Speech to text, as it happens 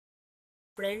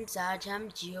Friends, आज हम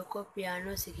जियो को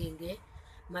पियानो सीखेंगे।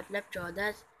 मतलब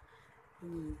 14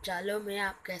 चालों में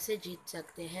आप कैसे जीत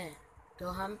सकते हैं। तो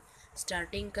हम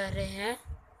स्टार्टिंग कर रहे हैं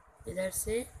इधर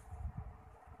से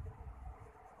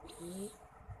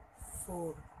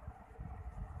E4,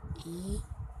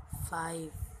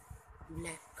 E5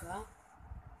 ब्लैक का,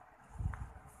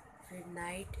 फिर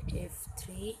नाइट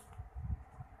F3,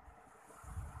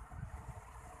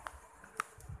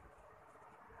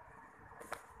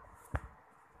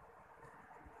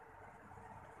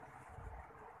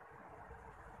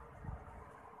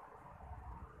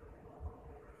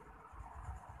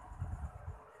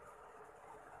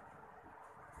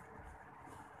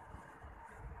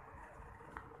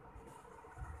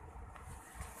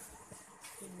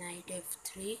 फिर नाइट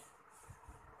F3,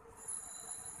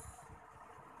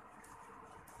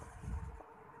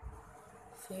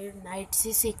 फिर नाइट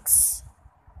C6,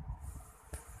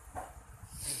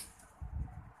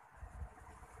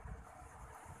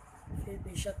 फिर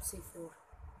बिशप C4,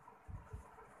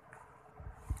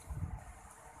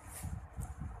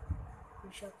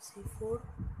 बिशप C4,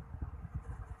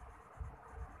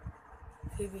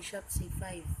 फिर बिशप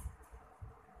C5,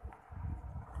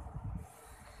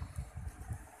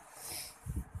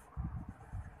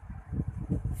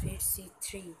 फिर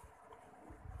C3,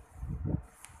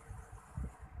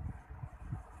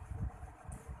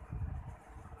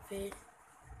 फिर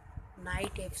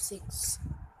नाइट F6,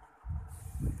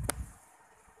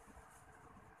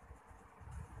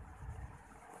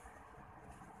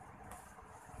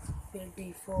 फिर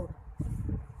D4,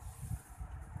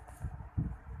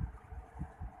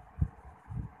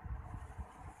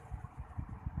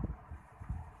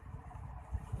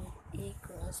 फिर E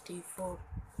cross D4,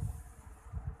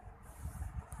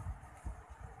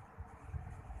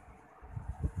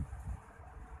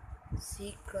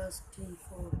 C cross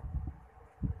D4,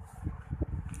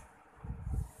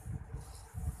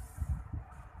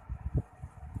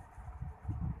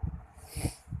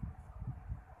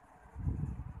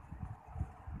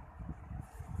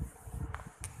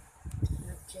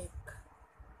 check.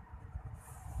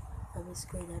 अब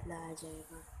इसको इधर लाया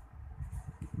जाएगा।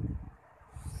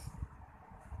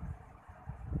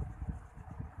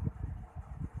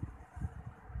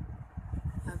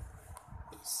 अब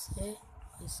इससे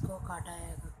इसको काटा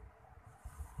जाएगा।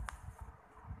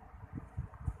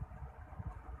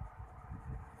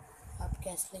 अब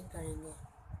कैसलिंग करेंगे।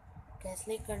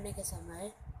 कैसलिंग करने के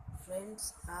समय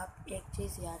फ्रेंड्स, आप एक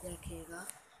चीज़ याद रखिएगा,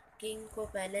 किंग को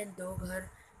पहले 2 घर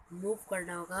मूव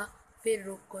करना होगा, फिर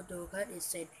रूक को 2 घर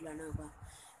इस साइड लाना होगा।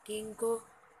 किंग को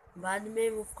बाद में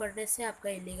मूव करने से आपका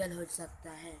इलीगल हो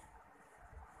सकता है,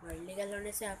 और इलीगल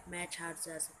होने से आप मैच हार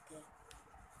जा सकते हैं।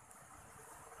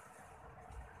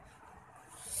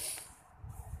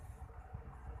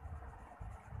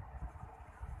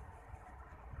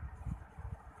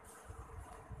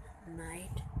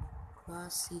 नाइट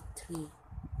क्रॉस C3,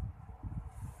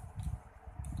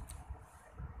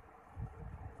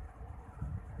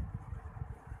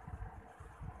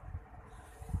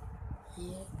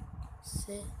 ये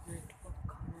से नाइट को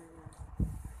खाना।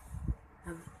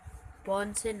 अब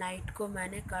पॉन से नाइट को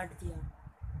मैंने काट दिया।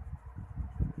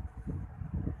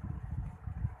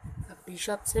 अब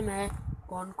बिशप से मैं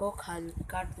पॉन को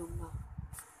काट दूंगा।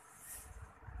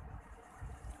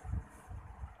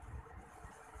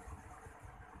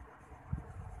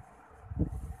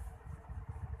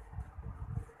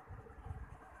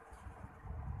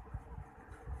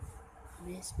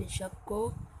 इस बिशप को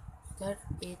इधर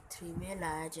A3 में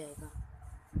लाया जाएगा।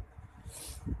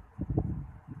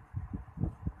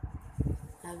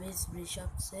 अब इस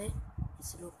बिशप से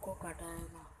इस रूक को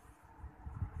काटाएगा।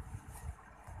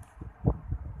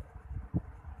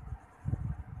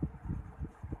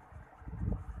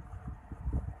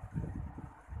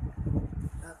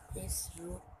 अब इस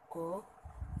रूक को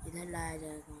इधर लाया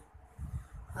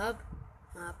जाएगा। अब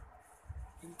आप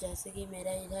जैसे कि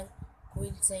मेरा इधर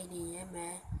क्वीन सही नहीं है,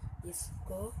 मैं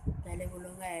इसको पहले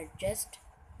बोलूँगा एडजस्ट।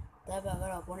 तब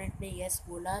अगर ओपोनेंट ने यस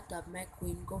बोला तब मैं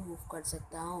क्वीन को मूव कर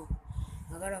सकता हूँ।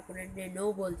 अगर ओपोनेंट ने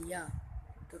नो बोल दिया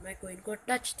तो मैं क्वीन को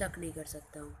टच तक नहीं कर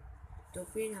सकता हूँ, तो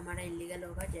फिर हमारा इलीगल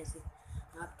होगा। जैसे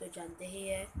आप तो जानते ही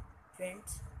है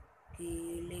फ्रेंड्स कि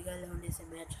इलीगल होने से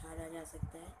मैच हारा जा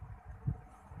सकता है।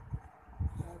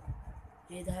 अब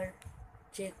इधर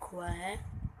चेक हुआ है।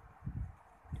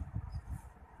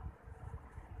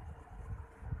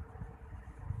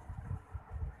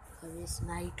 अब इस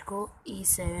नाइट को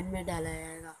E7 में डाला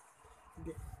जाएगा।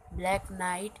 ब्लैक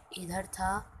नाइट इधर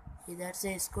था, इधर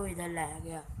से इसको इधर लाया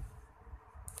गया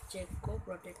चेक को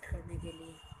प्रोटेक्ट करने के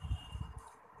लिए।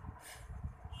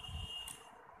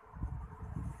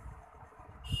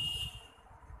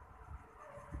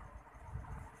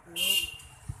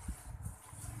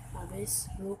 इस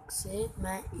रुक से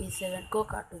मैं E7 को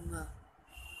काटूंगा।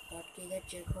 काट के इधर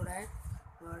चेक हो रहा है,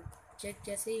 और चेक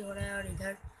जैसे ही हो रहा है और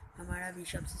इधर हमारा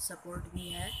बिशप से सपोर्ट भी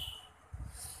है,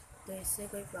 तो इससे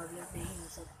कोई प्रॉब्लम नहीं हो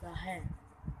सकता है।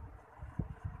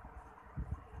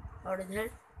 और इधर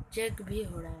चेक भी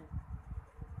हो रहा है।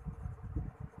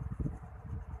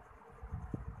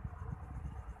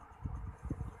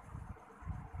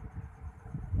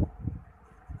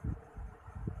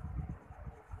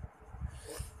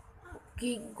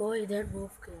 किंग को इधर मूव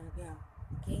किया गया,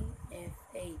 किंग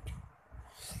F8।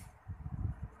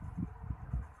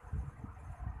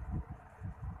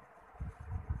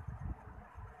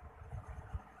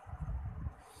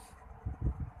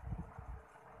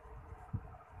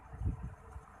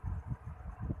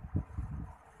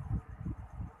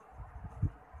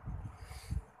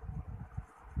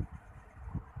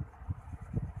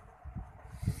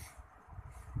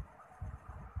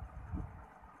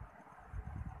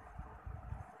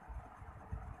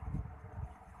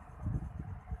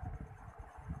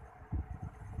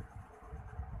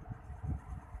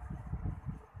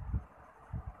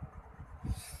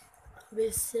 अब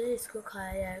इससे इसको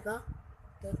खाया जाएगा,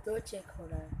 तो दो चेक हो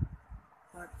रहा है,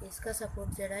 और इसका सपोर्ट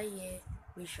दे रहा है ये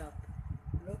बिशप।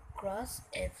 रुक क्रॉस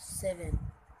F7,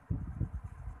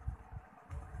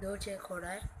 दो चेक हो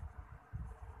रहा है।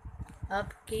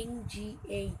 अब किंग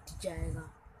G8 जाएगा,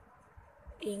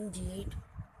 किंग G8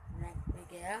 रैंक में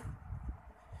गया।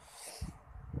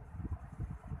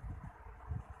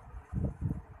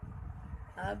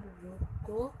 अब रुक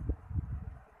को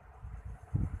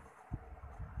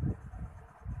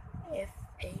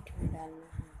F8 में डालना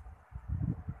है।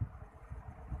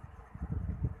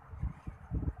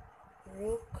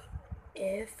 रुक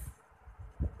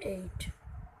F8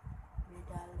 में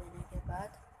डाल देने के बाद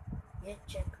ये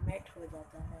चेकमेट हो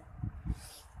जाता है।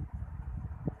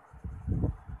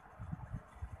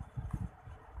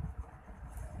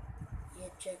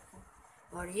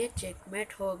 ये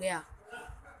चेकमेट हो गया।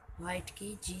 वाइट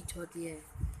की जीत होती है,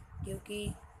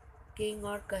 क्योंकि किंग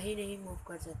और कहीं नहीं मूव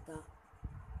कर सकता।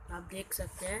 आप देख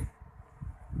सकते हैं,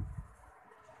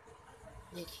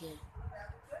 देखिए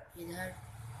इधर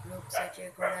रुक से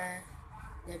चेक हो रहा है,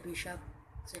 इधर बिशप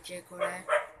से चेक हो रहा है,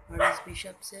 और इस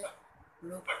बिशप से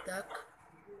रुक तक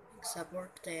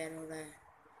सपोर्ट तैयार हो रहा है।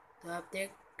 तो आप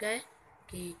देख गए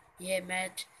कि ये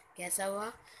मैच कैसा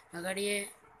हुआ। अगर ये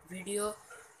वीडियो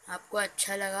आपको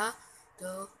अच्छा लगा तो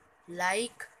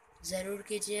लाइक ज़रूर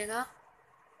कीजिएगा।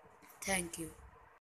 Thank you.